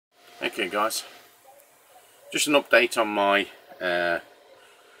Okay guys, just an update on my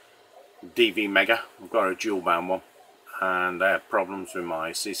DVMEGA. I've got a dual band one and I had problems with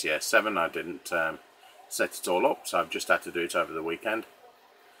my CCS7. I didn't set it all up, so I've just had to do it over the weekend.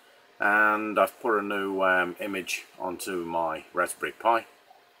 And I've put a new image onto my Raspberry Pi.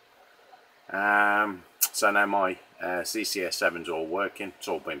 So now my CCS7's all working. It's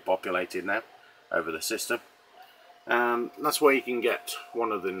all been populated now over the system. And that's where you can get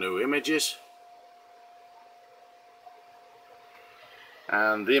one of the new images.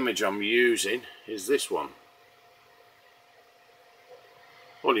 And the image I'm using is this one.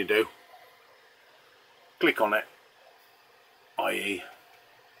 All you do, click on it, i.e.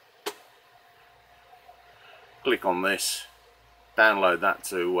 click on this, download that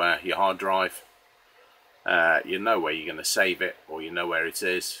to your hard drive. You know where you're going to save it, or you know where it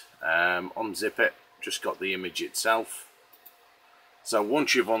is. Unzip it, just got the image itself. So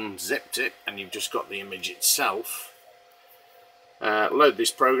once you've unzipped it and you've just got the image itself, load this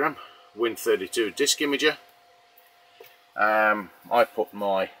program, Win32 Disk Imager. I put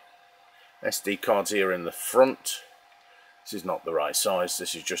my SD cards here in the front. This is not the right size,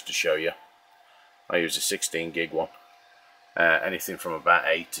 this is just to show you. I use a 16 gig one. Anything from about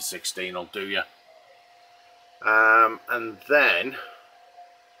 8 to 16 will do you. And then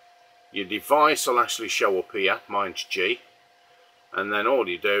your device will actually show up here. Mine's G. And then all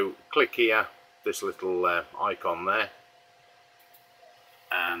you do, click here, this little icon there.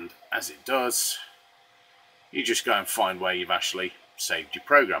 And as it does, you just go and find where you've actually saved your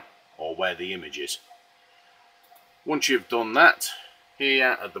program, or where the image is. Once you've done that,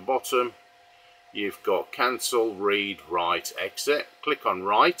 here at the bottom you've got cancel, read, write, exit. Click on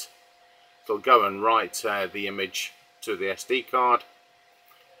write. It'll go and write the image to the SD card.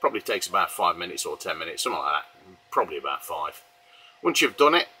 Probably takes about 5 minutes or 10 minutes, something like that. Probably about 5. Once you've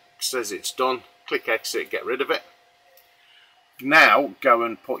done it, it says it's done, click exit, get rid of it. Now go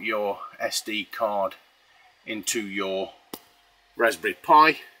and put your SD card into your Raspberry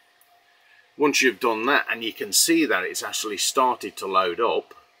Pi. Once you've done that and you can see that it's actually started to load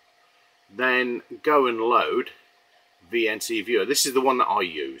up, then go and load VNC Viewer. This is the one that I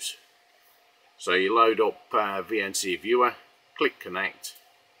use. So you load up VNC Viewer, click connect,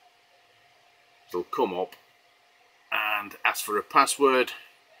 it'll come up and ask for a password.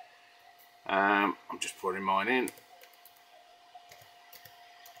 I'm just putting mine in.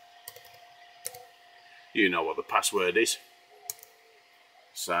 You know what the password is,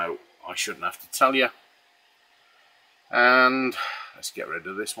 so I shouldn't have to tell you. And let's get rid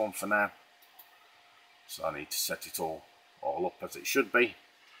of this one for now. So I need to set it all up as it should be.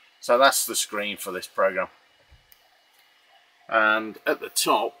 So that's the screen for this program. And at the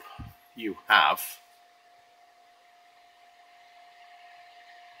top you have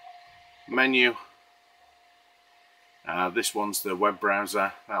menu. This one's the web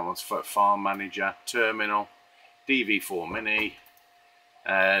browser, that one's for file manager, terminal, DV4 mini,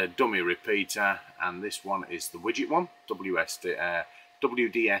 dummy repeater, and this one is the widget one, WDS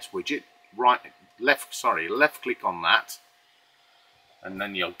widget. Left click on that and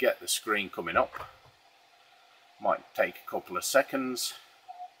then you'll get the screen coming up. Might take a couple of seconds.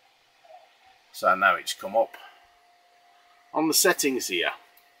 So now it's come up. On the settings here,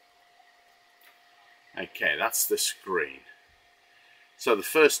 okay, that's the screen. So the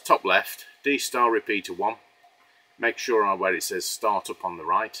first top left, D star repeater 1. Make sure where it says startup on the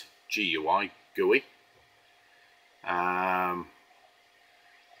right, GUI, GUI.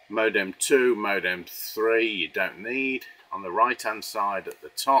 Modem 2, modem 3 you don't need. On the right hand side at the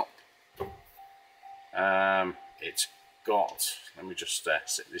top, it's got, let me just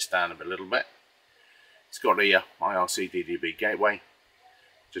sit this down a little bit. It's got here IRC-DDB gateway.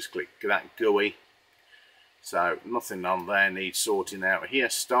 Just click that GUI. So nothing on there needs sorting out. Here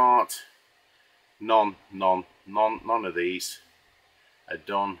start, none of these are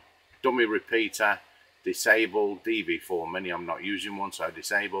done. Dummy repeater disabled, DV4 mini I'm not using one, so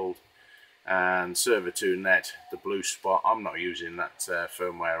disabled. And server 2 net, the blue spot, I'm not using that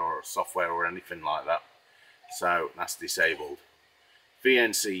firmware or software or anything like that, so that's disabled.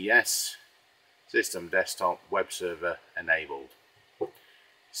 VNC yes, system desktop, web server enabled.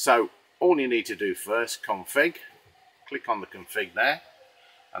 So all you need to do first, config, click on the config there,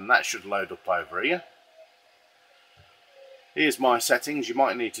 and that should load up over here. Here's my settings. You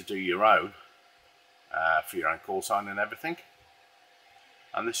might need to do your own for your own call sign and everything.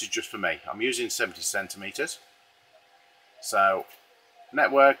 And this is just for me. I'm using 70 centimeters. So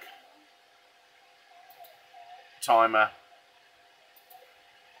network, timer,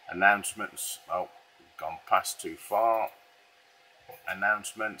 announcements. Oh, gone past too far.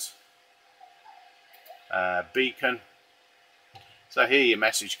 Announcement, beacon. So here your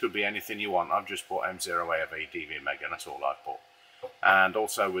message could be anything you want. I've just put M0AV DVMEGA, and that's all I've put. And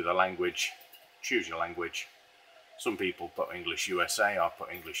also with a language, choose your language. Some people put English USA, I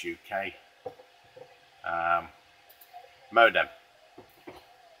put English UK. Modem.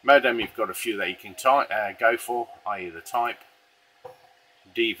 Modem, you've got a few that you can go for, i.e. the type.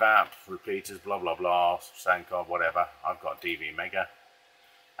 DVAP, repeaters, blah blah blah, sound card, whatever. I've got DVMEGA.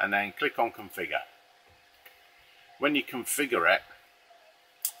 And then click on configure. When you configure it,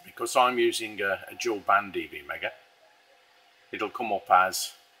 because I'm using a dual band DVMEGA, it'll come up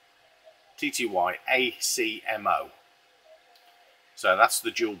as TTY ACMO. So that's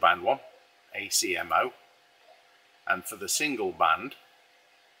the dual band one, ACMO. And for the single band,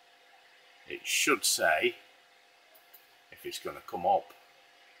 it should say, if it's going to come up,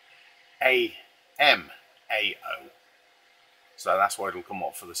 AMAO. So that's what it'll come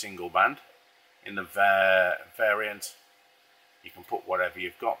up for the single band. In the variant, you can put whatever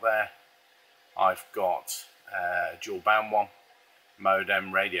you've got there. I've got dual band one,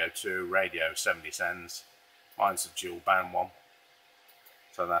 modem, radio 2, radio 70 cents. Mine's a dual band one.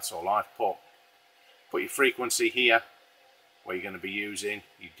 So that's all I've put. Put your frequency here, where you're going to be using,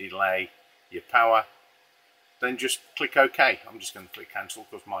 your delay, your power. Then just click OK. I'm just going to click cancel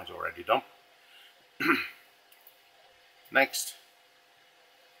because mine's already done. Next.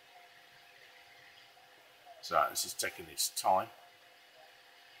 So this is taking its time.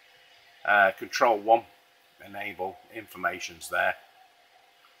 Control 1, enable, information's there.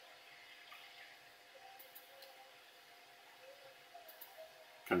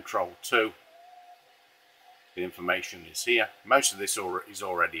 Control 2, the information is here. Most of this is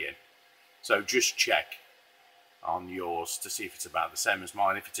already in. So just check on yours to see if it's about the same as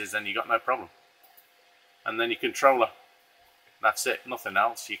mine. If it is, then you got no problem. And then your controller. That's it, nothing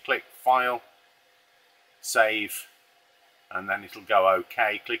else. You click File, Save, and then it'll go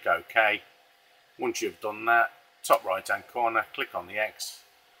OK. Click OK. Once you've done that, top right hand corner, click on the X.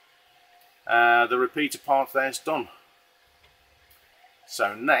 The repeater part there is done.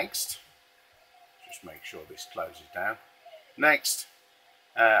 So next, just make sure this closes down. Next,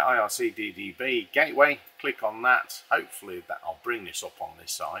 IRC-DDB gateway. Click on that. Hopefully that I'll bring this up on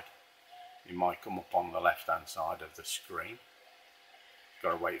this side. It might come up on the left hand side of the screen.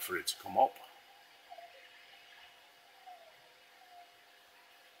 Got to wait for it to come up.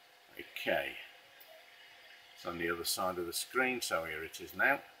 Okay, it's on the other side of the screen, so here it is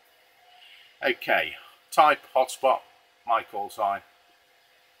now. Okay, type, hotspot, my call sign.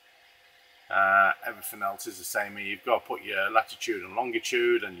 Everything else is the same here. You've got to put your latitude and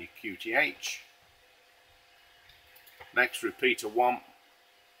longitude and your QTH. Next, repeater 1.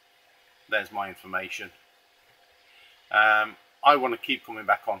 There's my information. I want to keep coming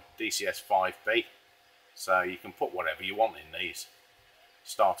back on DCS 5B, so you can put whatever you want in these.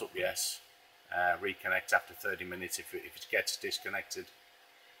 Start up, yes. Reconnect after 30 minutes if it gets disconnected.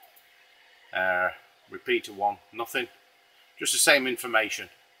 Repeater 1, nothing. Just the same information.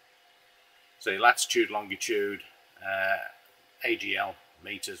 So your latitude, longitude, AGL,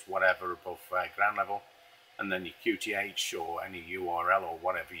 meters, whatever above ground level. And then your QTH or any URL or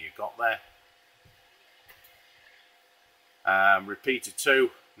whatever you got there. Repeater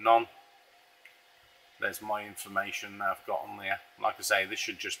 2, none. There's my information I've got on there. Like I say, this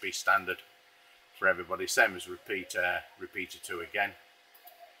should just be standard for everybody. Same as repeater 2 again.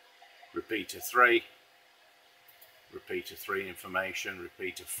 Repeater 3. Repeater 3 information.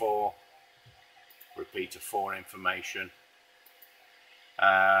 Repeater 4. Repeater 4 information.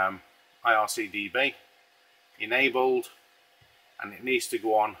 IRCDB enabled, and it needs to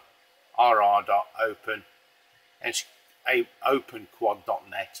go on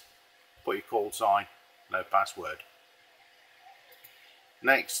openquad.net. Put your call sign, no password.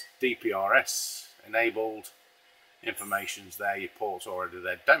 Next, DPRS enabled. Information's there, your port's already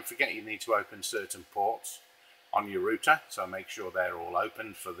there. Don't forget you need to open certain ports on your router, so make sure they're all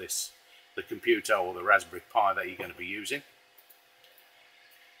open for this, the computer or the Raspberry Pi that you're going to be using.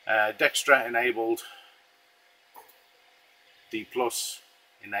 Dextra enabled. D plus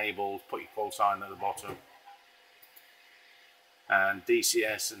enabled. Put your call sign at the bottom. And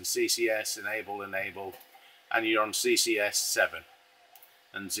DCS and CCS enabled, and you're on CCS 7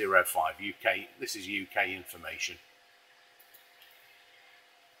 and 05 UK. This is UK information.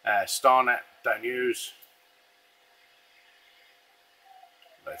 Starnet don't use.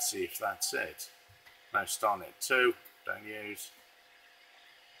 Let's see if that's it. No, Starnet 2 don't use.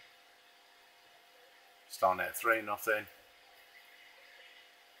 Starnet 3 nothing.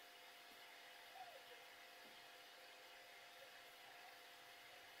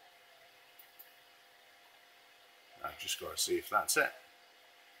 I've just got to see if that's it.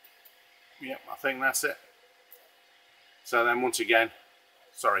 Yep, I think that's it. So then once again,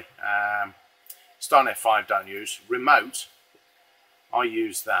 sorry, StarNet 5 don't use. Remote, I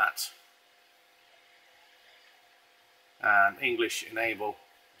use that. And English enable,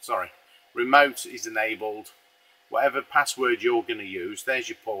 sorry, remote is enabled. Whatever password you're going to use, there's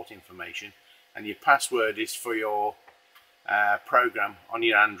your port information. And your password is for your program on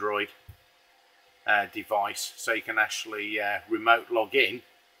your Android device. So you can actually remote log in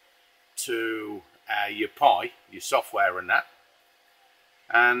to your Pi, your software and that,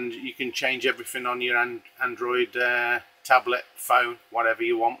 and you can change everything on your Android tablet, phone, whatever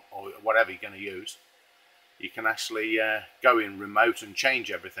you want or whatever you're going to use. You can actually go in remote and change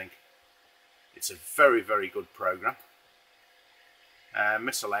everything. It's a very, very good program.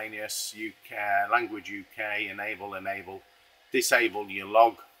 Miscellaneous, UK, language UK, enable, disable your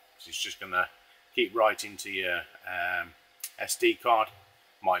log, because it's just going to keep writing to your SD card.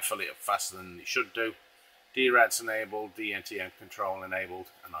 Might fill it up faster than it should do. DRAD's enabled, DNTM control enabled,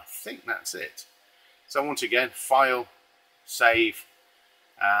 and I think that's it. So once again, file, save,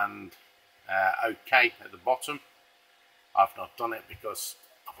 and OK at the bottom. I've not done it because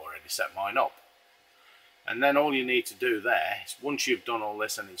I've already set mine up. And then all you need to do there is, once you've done all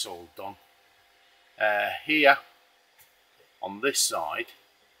this and it's all done, here on this side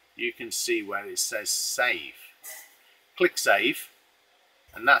you can see where it says save. Click save.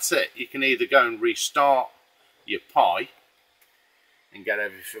 And that's it. You can either go and restart your Pi and get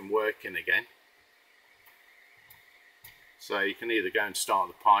everything working again. So you can either go and start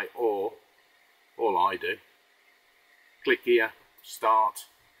the Pi, or all I do, click here, start,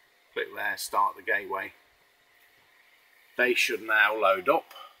 click there, start the gateway. They should now load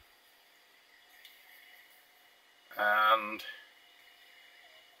up. And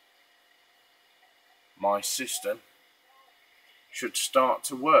my system should start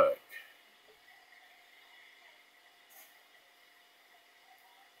to work.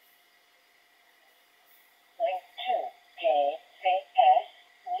 Link to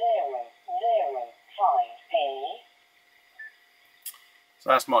PCS005E. So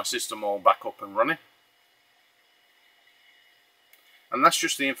that's my system all back up and running. And that's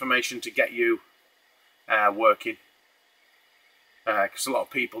just the information to get you working. Because a lot of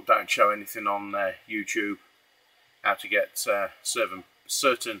people don't show anything on YouTube how to get certain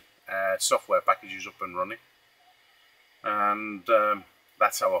software packages up and running, and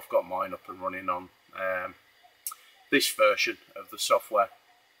that's how I've got mine up and running on this version of the software.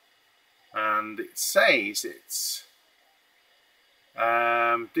 And it says it's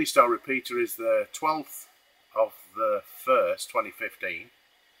D-Star repeater is the 12th of the 1st 2015,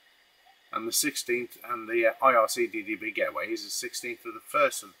 and the 16th, and the IRC DDB gateway is the 16th of the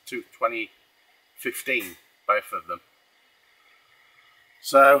 1st of 2015. Both of them.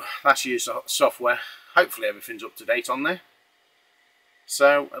 So that's your software. Hopefully everything's up to date on there.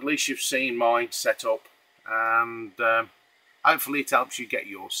 So at least you've seen mine set up, and hopefully it helps you get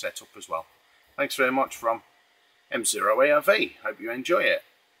yours set up as well. Thanks very much from M0ARV. Hope you enjoy it.